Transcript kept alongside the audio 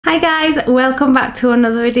Hi guys, welcome back to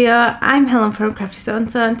another video. I'm Helen from Crafty So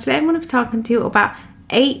and today I'm going to be talking to you about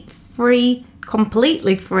 8 free,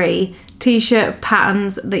 completely free t-shirt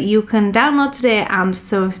patterns that you can download today and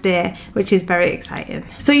sew today, which is very exciting.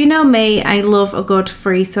 So you know me, I love a good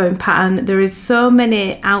free sewing pattern. There is so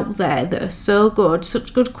many out there that are so good,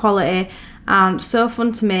 such good quality and so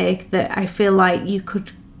fun to make that I feel like you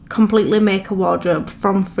could completely make a wardrobe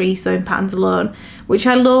from free sewing patterns alone, which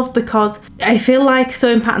I love because I feel like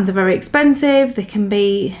sewing patterns are very expensive. They can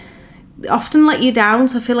be often let you down,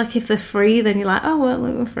 so I feel like if they're free then you're like, oh well,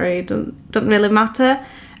 they're free, it doesn't really matter.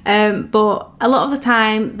 But a lot of the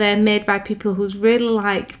time they're made by people who's really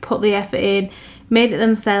like put the effort in, made it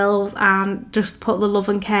themselves and just put the love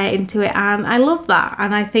and care into it, and I love that.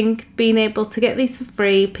 And I think being able to get these for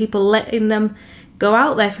free, people letting them go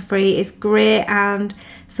out there for free is great, and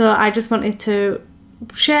so I just wanted to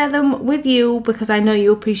share them with you because I know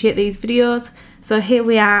you appreciate these videos. So here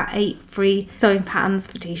we are, 8 free sewing patterns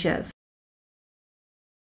for t-shirts.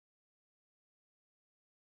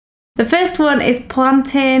 The first one is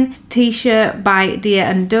Plantain t-shirt by Deer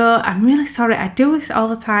and Doe. I'm really sorry, I do this all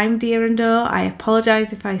the time, Deer and Doe. I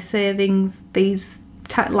apologise if I say these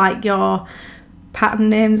like your pattern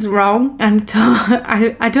names wrong.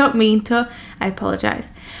 I don't mean to, I apologise.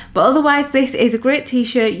 But otherwise this is a great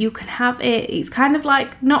t-shirt. You can have it, it's kind of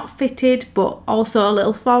like not fitted but also a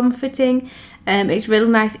little form fitting. It's really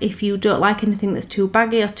nice if you don't like anything that's too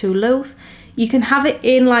baggy or too loose. You can have it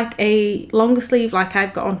in like a longer sleeve like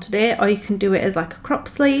I've got on today, or you can do it as like a crop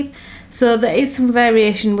sleeve. So there is some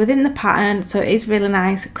variation within the pattern, so it is really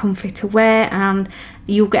nice, comfy to wear, and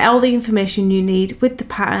you'll get all the information you need with the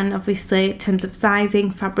pattern, obviously in terms of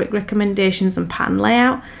sizing, fabric recommendations and pattern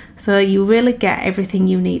layout. So you really get everything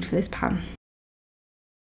you need for this pattern.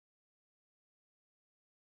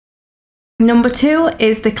 Number 2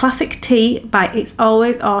 is the Classic Tee by It's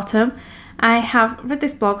Always Autumn. I have read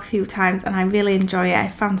this blog a few times and I really enjoy it. I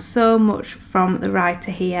found so much from the writer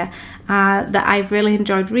here that I've really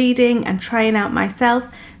enjoyed reading and trying out myself.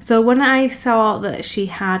 So when I saw that she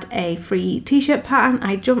had a free t-shirt pattern,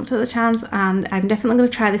 I jumped at the chance, and I'm definitely going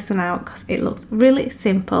to try this one out because it looks really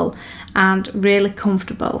simple and really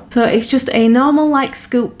comfortable. So it's just a normal like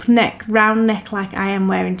scoop neck, round neck like I am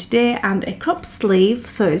wearing today, and a crop sleeve,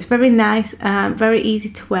 so it's very nice, very easy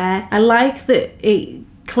to wear. I like that it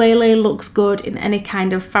clearly looks good in any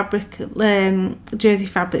kind of fabric, jersey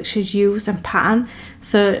fabric she's used and pattern.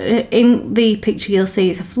 So in the picture you'll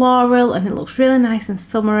see it's a floral and it looks really nice and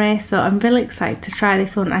summery, so I'm really excited to try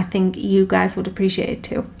this one. I think you guys would appreciate it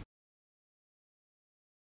too.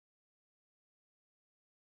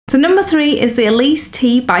 So number 3 is the Elise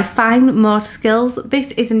Tee by Fine Motor Skills.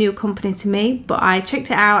 This is a new company to me, but I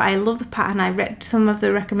checked it out. I love the pattern. I read some of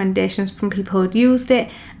the recommendations from people who had used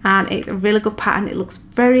it, and it's a really good pattern. It looks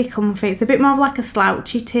very comfy. It's a bit more of like a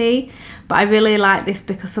slouchy tee, but I really like this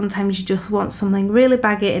because sometimes you just want something really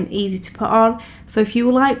baggy and easy to put on. So if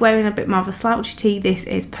you like wearing a bit more of a slouchy tee, this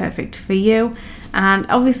is perfect for you. And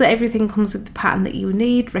obviously everything comes with the pattern that you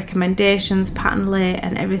need, recommendations, pattern lay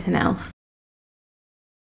and everything else.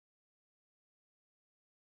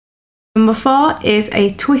 Number 4 is a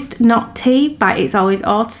Twist Knot Tee by It's Always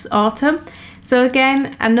Autumn. So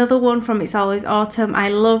again, another one from It's Always Autumn. I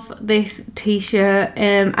love this t-shirt.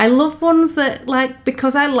 I love ones that, like,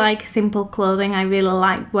 because I like simple clothing, I really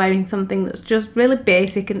like wearing something that's just really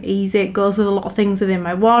basic and easy. It goes with a lot of things within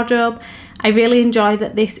my wardrobe. I really enjoy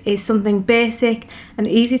that this is something basic and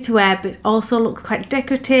easy to wear, but it also looks quite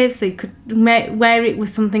decorative, so you could wear it with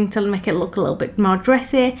something to make it look a little bit more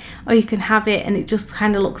dressy, or you can have it and it just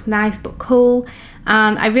kind of looks nice but cool.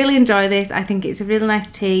 And I really enjoy this. I think it's a really nice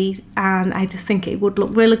tee, and I just think it would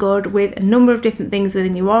look really good with a number of different things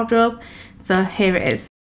within your wardrobe. So here it is.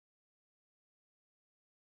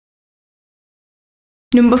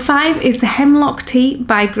 Number 5 is the Hemlock Tee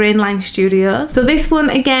by Grainline Studios. So this one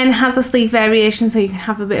again has a sleeve variation, so you can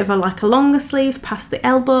have a bit of a longer sleeve past the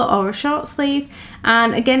elbow or a short sleeve,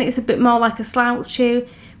 and again it's a bit more like a slouchy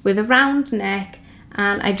with a round neck.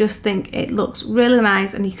 And I just think it looks really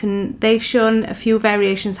nice, and they've shown a few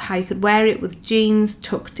variations how you could wear it with jeans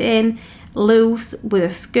tucked in, loose, with a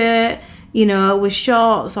skirt, you know, with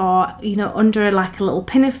shorts, or you know, under like a little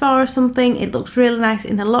pinafore or something. It looks really nice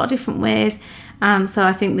in a lot of different ways, and so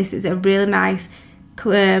I think this is a really nice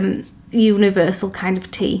universal kind of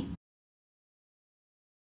tee.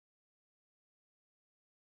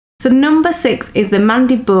 So number 6 is the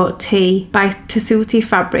Mandy Boat Tee by Tessuti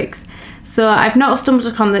Fabrics. So I've not stumbled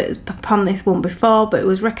upon this one before, but it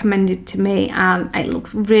was recommended to me and it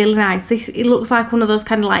looks really nice. It looks like one of those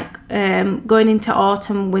kind of like going into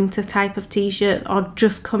autumn, winter type of t-shirt, or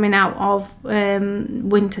just coming out of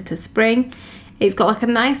winter to spring. It's got like a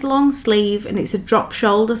nice long sleeve and it's a drop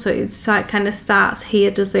shoulder, so it's like kind of starts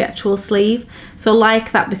here, does the actual sleeve. So I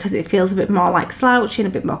like that because it feels a bit more like slouchy and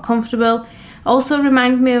a bit more comfortable. Also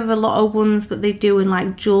reminds me of a lot of ones that they do in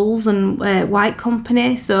like Jules and White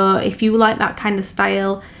Company. So if you like that kind of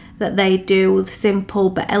style that they do,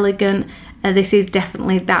 simple but elegant, this is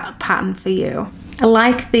definitely that pattern for you. I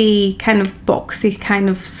like the kind of boxy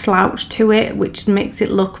kind of slouch to it, which makes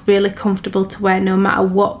it look really comfortable to wear no matter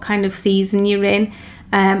what kind of season you're in.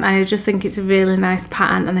 And I just think it's a really nice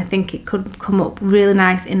pattern, and I think it could come up really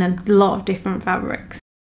nice in a lot of different fabrics.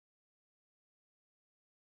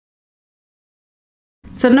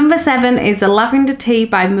 So number 7 is the Lavender Tea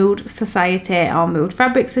by Mood Society, or Mood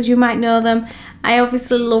Fabrics as you might know them. I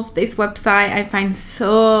obviously love this website. I find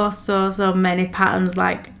so many patterns.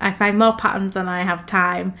 Like, I find more patterns than I have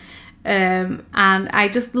time. And I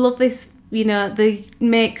just love this, you know, they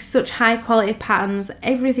make such high quality patterns.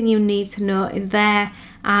 Everything you need to know is there,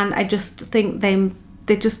 and I just think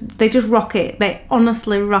they just rock it. They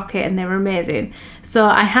honestly rock it, and they're amazing. So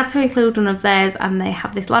I had to include one of theirs, and they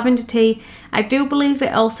have this lavender tea. I do believe they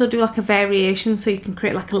also do like a variation, so you can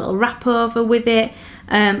create like a little wrap over with it.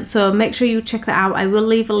 So make sure you check that out. I will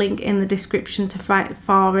leave a link in the description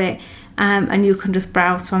for it, and you can just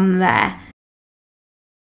browse from there.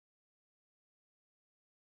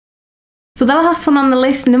 So the last one on the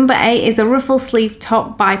list, number 8, is a ruffle sleeve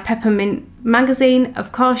top by Peppermint Magazine.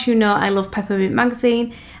 Of course, you know I love Peppermint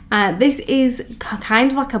Magazine. This is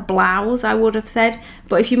kind of like a blouse, I would have said,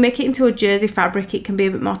 but if you make it into a jersey fabric, it can be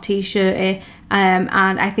a bit more t-shirty, and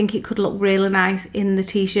I think it could look really nice in the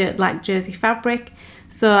t-shirt like jersey fabric.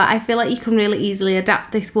 So I feel like you can really easily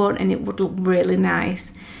adapt this one, and it would look really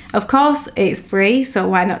nice. Of course, it's free, so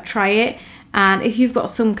why not try it? And if you've got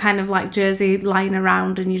some kind of like jersey lying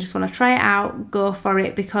around and you just want to try it out, go for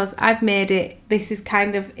it, because I've made it. This is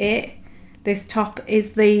kind of it. This top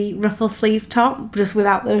is the ruffle sleeve top, just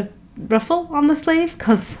without the ruffle on the sleeve,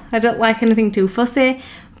 because I don't like anything too fussy.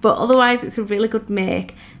 But otherwise, it's a really good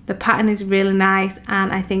make. The pattern is really nice,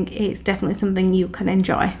 and I think it's definitely something you can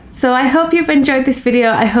enjoy. So I hope you've enjoyed this video.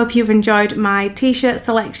 I hope you've enjoyed my t-shirt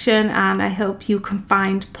selection, and I hope you can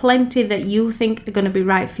find plenty that you think are going to be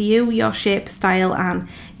right for you, your shape, style and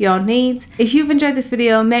your needs. If you've enjoyed this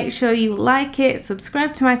video, make sure you like it,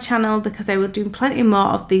 subscribe to my channel, because I will do plenty more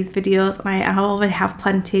of these videos, and I already have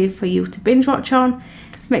plenty for you to binge watch on.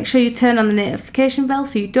 Make sure you turn on the notification bell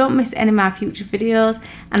so you don't miss any of my future videos,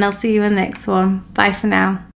 and I'll see you in the next one. Bye for now.